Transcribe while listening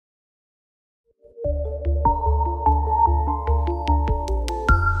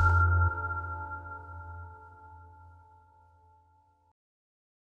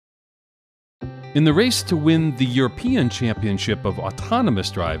In the race to win the European Championship of Autonomous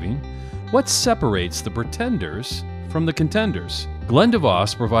Driving, what separates the pretenders from the contenders? Glen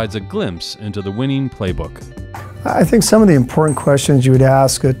provides a glimpse into the winning playbook. I think some of the important questions you would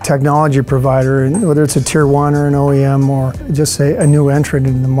ask a technology provider, whether it's a tier 1 or an OEM or just say a new entrant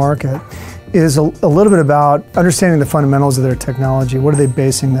into the market, is a little bit about understanding the fundamentals of their technology. What are they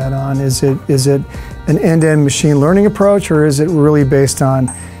basing that on? Is it an end-to-end machine learning approach, or is it really based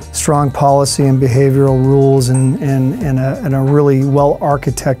on strong policy and behavioral rules and a really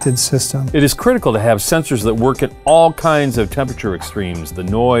well-architected system? It is critical to have sensors that work at all kinds of temperature extremes, the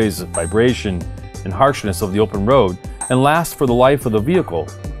noise, vibration, and harshness of the open road, and last for the life of the vehicle,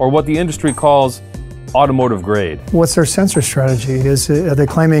 or what the industry calls automotive grade. What's their sensor strategy? Are they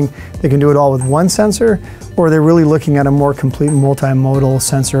claiming they can do it all with one sensor, or are they really looking at a more complete multimodal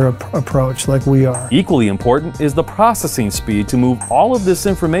sensor approach like we are? Equally important is the processing speed to move all of this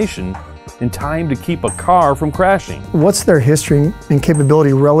information in time to keep a car from crashing. What's their history and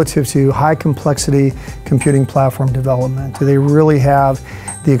capability relative to high complexity computing platform development? Do they really have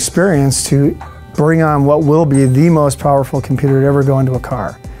the experience to bring on what will be the most powerful computer to ever go into a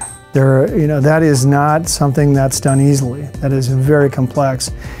car? That is not something that's done easily. That is very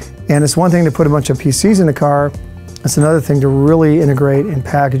complex. And it's one thing to put a bunch of PCs in a car, it's another thing to really integrate and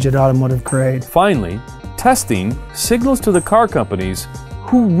package it automotive grade. Finally, testing signals to the car companies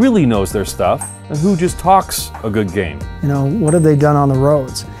who really knows their stuff and who just talks a good game. What have they done on the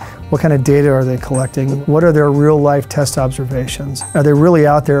roads? What kind of data are they collecting? What are their real-life test observations? Are they really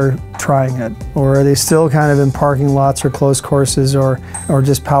out there trying it? Or are they still kind of in parking lots or closed courses or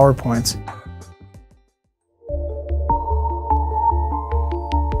just PowerPoints?